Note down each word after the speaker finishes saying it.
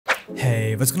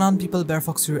Hey, what's going on people,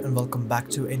 BareFox here and welcome back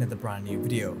to another brand new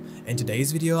video. In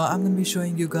today's video, I'm going to be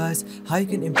showing you guys how you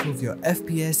can improve your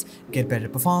FPS, get better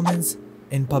performance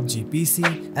in PUBG PC,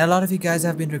 and a lot of you guys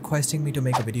have been requesting me to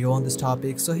make a video on this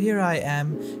topic, so here I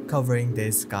am covering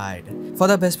this guide. For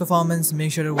the best performance,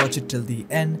 make sure to watch it till the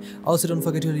end. Also don't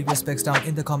forget to leave your specs down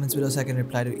in the comments below so I can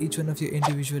reply to each one of you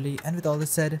individually, and with all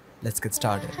this said, let's get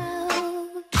started.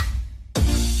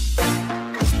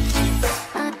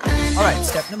 Alright,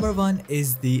 step number 1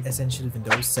 is the essential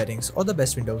Windows settings or the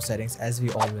best Windows settings, as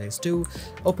we always do.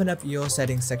 Open up your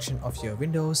settings section of your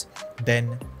Windows, then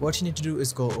what you need to do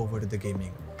is go over to the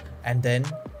gaming and then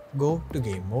go to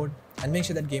game mode and make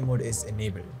sure that game mode is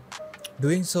enabled.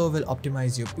 Doing so will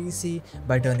optimize your PC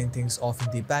by turning things off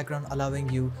in the background, allowing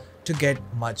you to get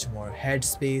much more head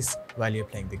space while you're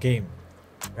playing the game.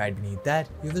 Right beneath that,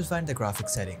 you will find the graphics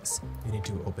settings. You need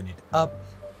to open it up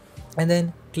and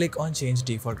then click on change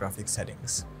default graphics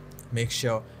settings. Make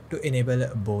sure to enable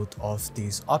both of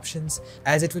these options,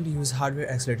 as it will use hardware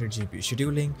accelerated GPU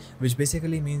scheduling, which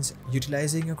basically means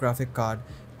utilizing your graphic card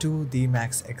to the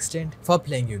max extent for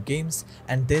playing your games,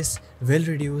 and this will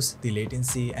reduce the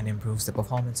latency and improves the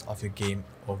performance of your game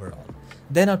overall.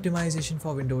 Then optimization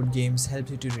for windowed games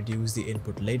helps you to reduce the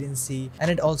input latency, and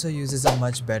it also uses a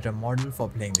much better model for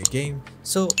playing the game,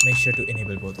 so make sure to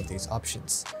enable both of these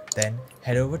options. Then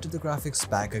head over to the graphics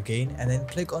pack again and then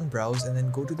click on browse and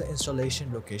then go to the installation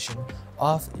location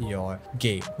of your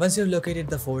game. Once you've located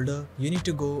the folder, you need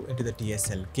to go into the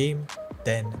TSL game,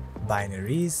 then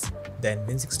binaries, then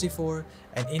Win64,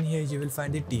 and in here you will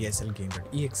find the TSL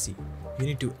game.exe. You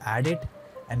need to add it,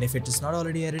 and if it is not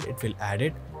already added, it will add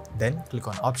it. Then click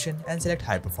on option and select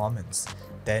high performance.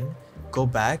 Then go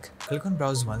back, click on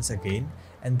browse once again,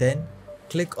 and then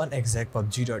click on exec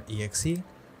PUBG.exe.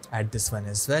 Add this one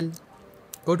as well.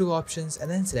 Go to options and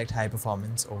then select high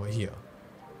performance over here.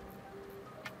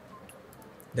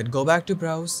 Then go back to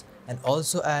browse and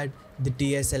also add the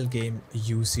TSL game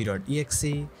uc.exe,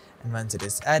 and once it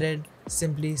is added,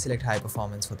 simply select high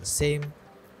performance for the same.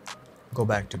 Go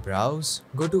back to browse,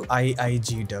 go to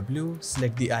IIGW,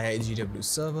 select the IIGW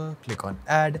server, click on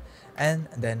add, and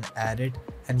then add it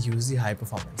and use the high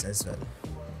performance as well.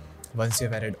 Once you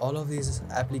have added all of these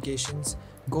applications,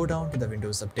 go down to the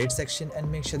Windows Update section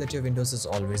and make sure that your Windows is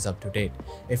always up to date.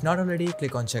 If not already,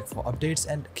 click on check for updates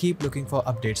and keep looking for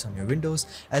updates on your Windows,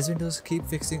 as Windows keep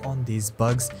fixing on these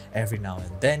bugs every now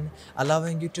and then,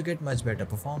 allowing you to get much better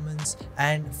performance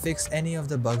and fix any of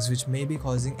the bugs which may be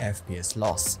causing FPS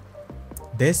loss.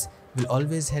 This will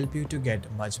always help you to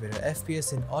get much better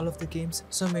FPS in all of the games,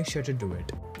 so make sure to do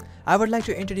it. I would like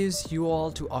to introduce you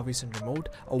all to RYZEN Remote,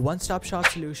 a one-stop shop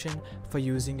solution for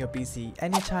using your PC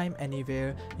anytime,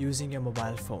 anywhere using your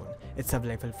mobile phone. It's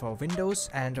available for Windows,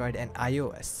 Android and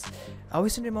iOS.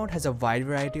 RYZEN Remote has a wide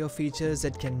variety of features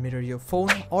that can mirror your phone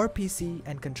or PC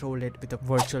and control it with a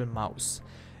virtual mouse.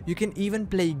 You can even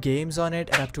play games on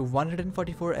it at up to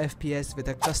 144 FPS with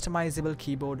a customizable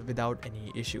keyboard without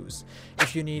any issues.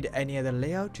 If you need any other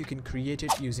layout, you can create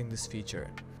it using this feature.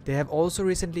 They have also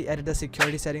recently added the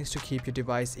security settings to keep your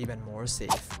device even more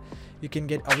safe. You can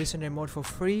get RYZEN Remote for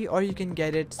free, or you can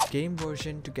get its game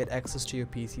version to get access to your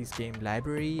PC's game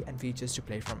library and features to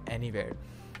play from anywhere.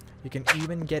 You can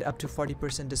even get up to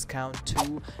 40% discount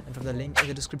too, and from the link in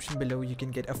the description below you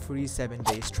can get a free 7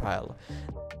 days trial.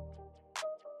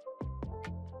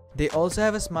 They also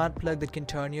have a smart plug that can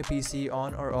turn your PC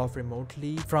on or off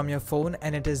remotely from your phone,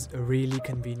 and it is really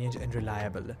convenient and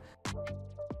reliable.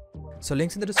 So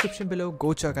links in the description below,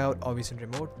 go check out RYZEN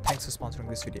Remote. Thanks for sponsoring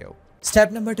this video.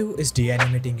 Step number 2 is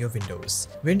de-animating your Windows.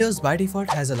 Windows by default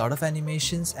has a lot of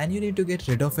animations and you need to get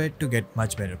rid of it to get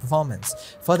much better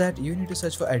performance. For that, you need to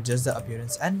search for adjust the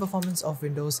appearance and performance of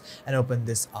Windows and open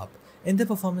this up. In the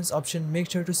performance option, make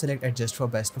sure to select adjust for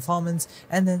best performance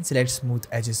and then select smooth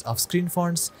edges of screen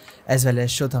fonts as well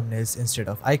as show thumbnails instead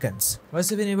of icons.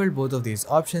 Once you've enabled both of these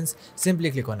options,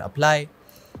 simply click on apply,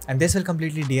 and this will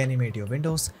completely de-animate your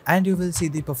Windows and you will see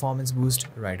the performance boost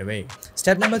right away.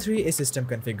 Step number 3 is system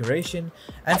configuration,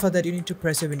 and for that you need to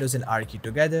press your Windows and R key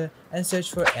together and search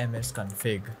for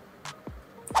msconfig.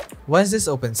 Once this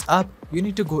opens up, you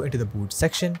need to go into the boot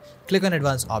section, click on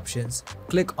advanced options,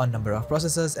 click on number of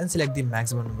processors and select the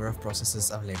maximum number of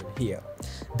processors available here.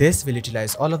 This will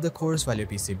utilize all of the cores while your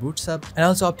PC boots up and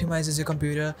also optimizes your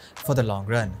computer for the long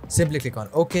run. Simply click on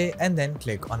OK and then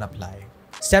click on apply.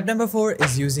 Step number 4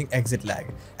 is using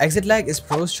ExitLag. ExitLag is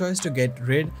pro's choice to get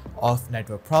rid of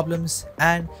network problems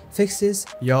and fixes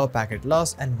your packet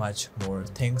loss and much more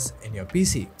things in your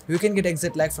PC. You can get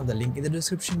ExitLag from the link in the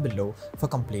description below for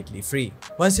completely free.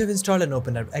 Once you have installed and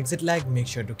opened up ExitLag, make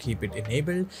sure to keep it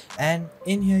enabled, and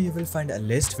in here you will find a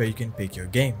list where you can pick your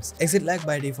games. ExitLag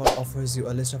by default offers you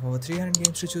a list of over 300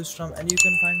 games to choose from, and you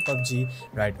can find PUBG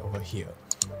right over here.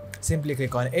 Simply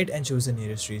click on it and choose the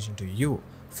nearest region to you.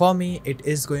 For me, it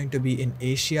is going to be in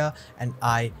Asia, and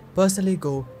I personally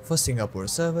go for Singapore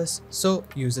servers. So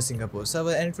use the Singapore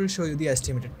server and it will show you the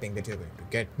estimated ping that you're going to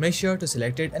get. Make sure to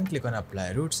select it and click on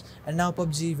apply routes, and now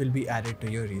PUBG will be added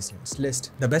to your recents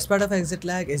list. The best part of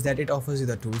ExitLag is that it offers you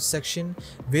the tools section,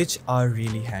 which are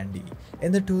really handy.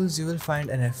 In the tools, you will find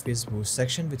an FPS boost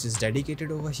section which is dedicated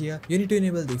over here. You need to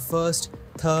enable the first,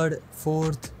 third,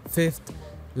 fourth, fifth,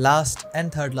 last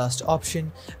and third last option,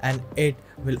 and it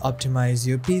will optimize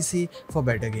your PC for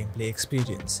better gameplay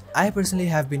experience. I personally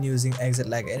have been using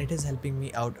ExitLag and it is helping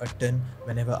me out a ton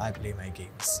whenever I play my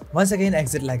games. Once again,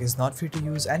 ExitLag is not free to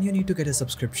use and you need to get a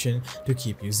subscription to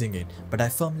keep using it, but I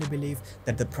firmly believe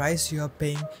that the price you are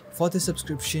paying for the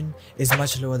subscription is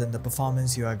much lower than the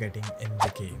performance you are getting in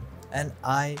the game, and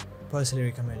I personally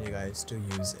recommend you guys to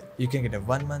use it. You can get a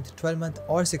 1 month, 12 month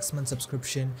or 6 month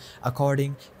subscription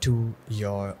according to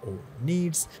your own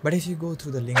needs, but if you go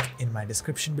through the link in my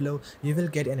description below, you will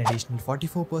get an additional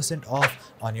 44%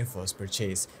 off on your first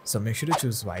purchase, so make sure to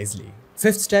choose wisely.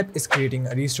 Fifth step is creating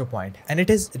a restore point, and it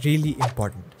is really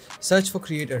important. Search for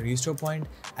create a restore point,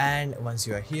 and once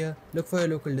you are here, look for your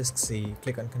local disk C,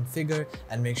 click on configure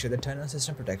and make sure the turn on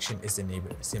system protection is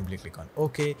enabled. Simply click on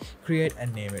OK, create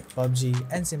and name it PUBG,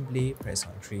 and simply press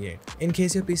on create. In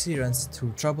case your PC runs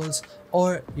through troubles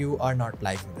or you are not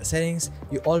liking the settings,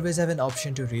 you always have an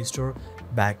option to restore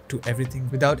back to everything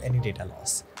without any data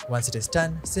loss. Once it is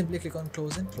done, simply click on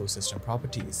close and close system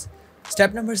properties.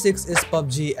 Step number 6 is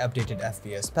PUBG Updated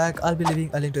FPS Pack. I'll be leaving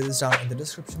a link to this down in the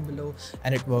description below,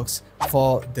 and it works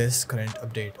for this current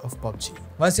update of PUBG.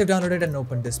 Once you've downloaded and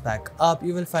opened this pack up,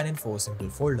 you will find in 4 simple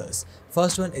folders.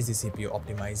 First one is the CPU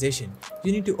optimization.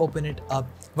 You need to open it up.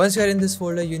 Once you are in this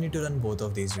folder, you need to run both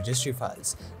of these registry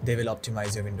files. They will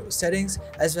optimize your Windows settings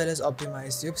as well as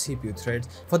optimize your CPU threads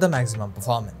for the maximum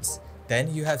performance.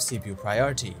 Then you have CPU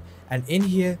priority, and in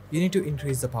here you need to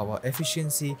increase the power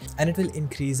efficiency, and it will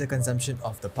increase the consumption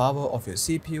of the power of your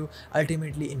CPU,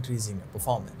 ultimately increasing your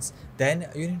performance. Then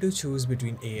you need to choose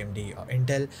between AMD or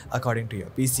Intel according to your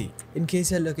PC. In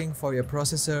case you're looking for your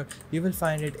processor, you will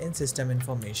find it in system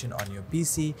information on your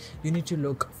PC. You need to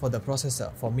look for the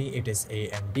processor. For me it is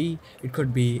AMD, it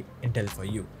could be Intel for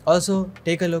you. Also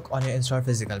take a look on your installed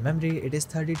physical memory, it is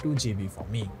 32 GB for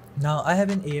me. Now I have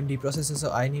an AMD processor,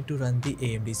 so I need to run the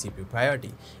AMD CPU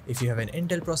priority. If you have an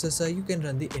Intel processor, you can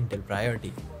run the Intel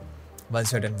priority.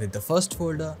 Once you're done with the first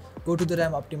folder, go to the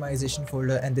RAM optimization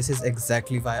folder, and this is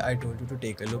exactly why I told you to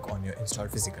take a look on your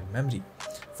installed physical memory.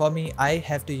 For me, I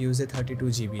have to use a 32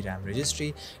 GB RAM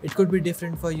registry. It could be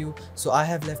different for you, so I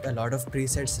have left a lot of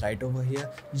presets right over here.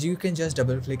 You can just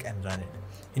double click and run it.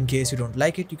 In case you don't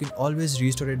like it, you can always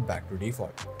restore it back to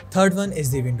default. Third one is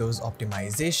the Windows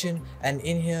optimization, and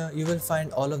in here you will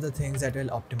find all of the things that will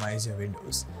optimize your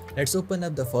Windows. Let's open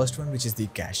up the first one, which is the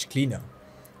cache cleaner.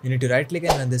 You need to right click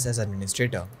and run this as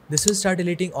administrator. This will start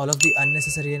deleting all of the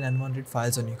unnecessary and unwanted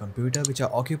files on your computer which are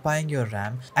occupying your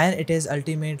RAM, and it is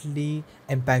ultimately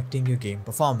impacting your game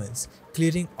performance.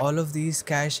 Clearing all of these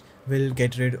cache will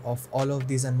get rid of all of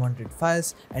these unwanted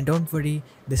files, and don't worry,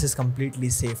 this is completely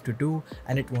safe to do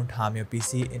and it won't harm your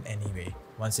PC in any way.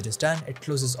 Once it is done, it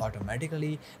closes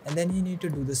automatically, and then you need to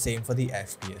do the same for the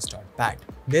FPS.pat.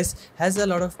 This has a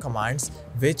lot of commands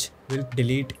which will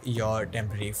delete your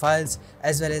temporary files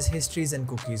as well as histories and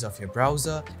cookies of your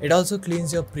browser. It also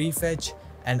cleans your prefetch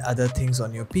and other things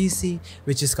on your PC,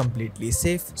 which is completely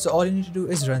safe. So all you need to do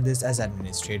is run this as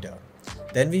administrator.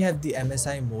 Then we have the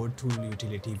MSI mode tool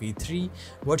utility v3.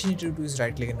 What you need to do is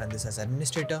right click and run this as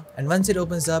administrator, and once it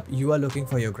opens up, you are looking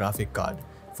for your graphic card.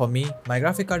 For me, my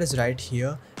graphic card is right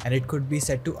here and it could be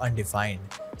set to undefined.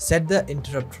 Set the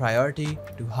interrupt priority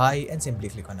to high and simply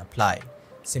click on apply.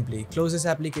 Simply close this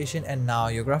application, and now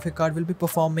your graphic card will be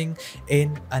performing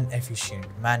in an efficient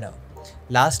manner.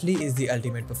 Lastly is the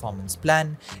ultimate performance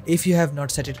plan. If you have not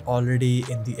set it already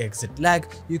in the ExitLag,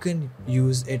 you can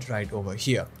use it right over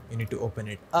here. You need to open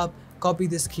it up, copy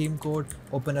the scheme code,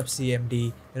 open up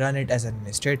CMD, run it as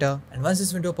administrator, and once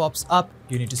this window pops up,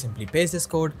 you need to simply paste this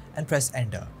code and press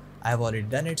enter. I have already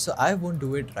done it, so I won't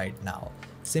do it right now.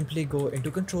 Simply go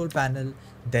into control panel,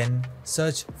 then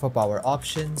search for power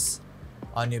options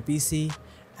on your PC,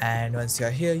 And once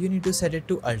you're here, you need to set it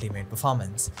to ultimate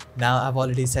performance. Now I've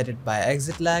already set it by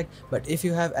ExitLag, but if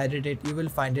you have added it, you will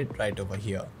find it right over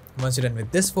here. Once you're done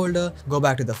with this folder, go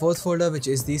back to the fourth folder, which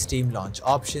is the Steam launch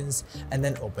options, and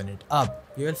then open it up.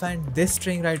 You will find this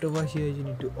string right over here. You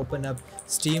need to open up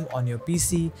Steam on your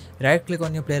PC, right click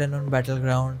on your PlayerUnknown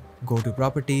Battleground, go to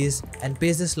properties and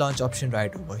paste this launch option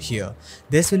right over here.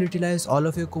 This will utilize all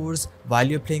of your cores while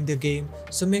you're playing the game,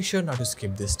 so make sure not to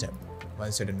skip this step.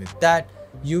 Once you're done with that,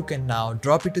 you can now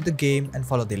drop it to the game and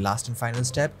follow the last and final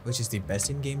step, which is the best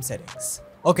in-game settings.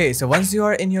 Okay, so once you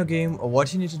are in your game,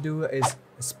 what you need to do is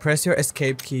press your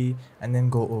escape key and then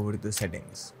go over to the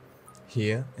settings.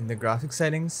 Here in the graphics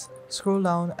settings, scroll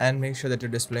down and make sure that your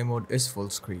display mode is full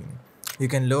screen. You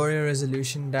can lower your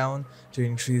resolution down to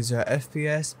increase your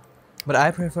FPS, but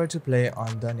I prefer to play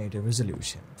on the native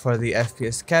resolution. For the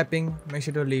FPS capping, make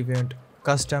sure to leave it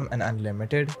custom and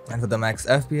unlimited, and for the max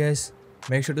FPS,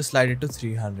 make sure to slide it to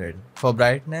 300. For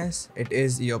brightness, it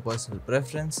is your personal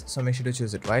preference, so make sure to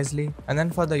choose it wisely. And then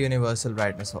for the universal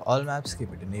brightness for all maps,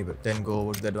 keep it enabled. Then go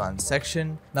over to the advanced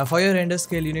section. Now for your render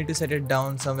scale, you need to set it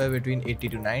down somewhere between 80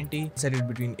 to 90. Set it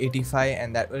between 85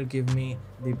 and that will give me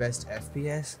the best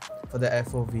FPS. For the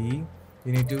FOV,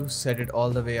 you need to set it all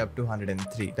the way up to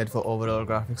 103. Then for overall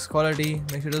graphics quality,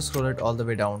 make sure to scroll it all the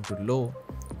way down to low.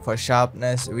 For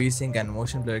sharpness, VSync and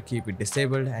motion blur, keep it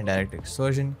disabled, and direct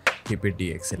extrusion, keep it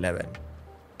DX11.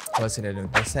 Once you're done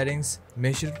with the settings,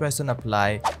 make sure to press on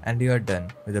apply and you are done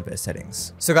with the best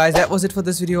settings. So guys, that was it for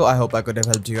this video. I hope I could have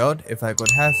helped you out. If I could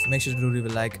have, make sure to leave a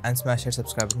like and smash that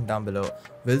subscribe button down below.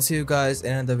 We'll see you guys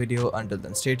in another video. Until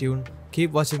then, stay tuned,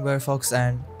 keep watching BareFox,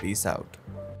 and peace out.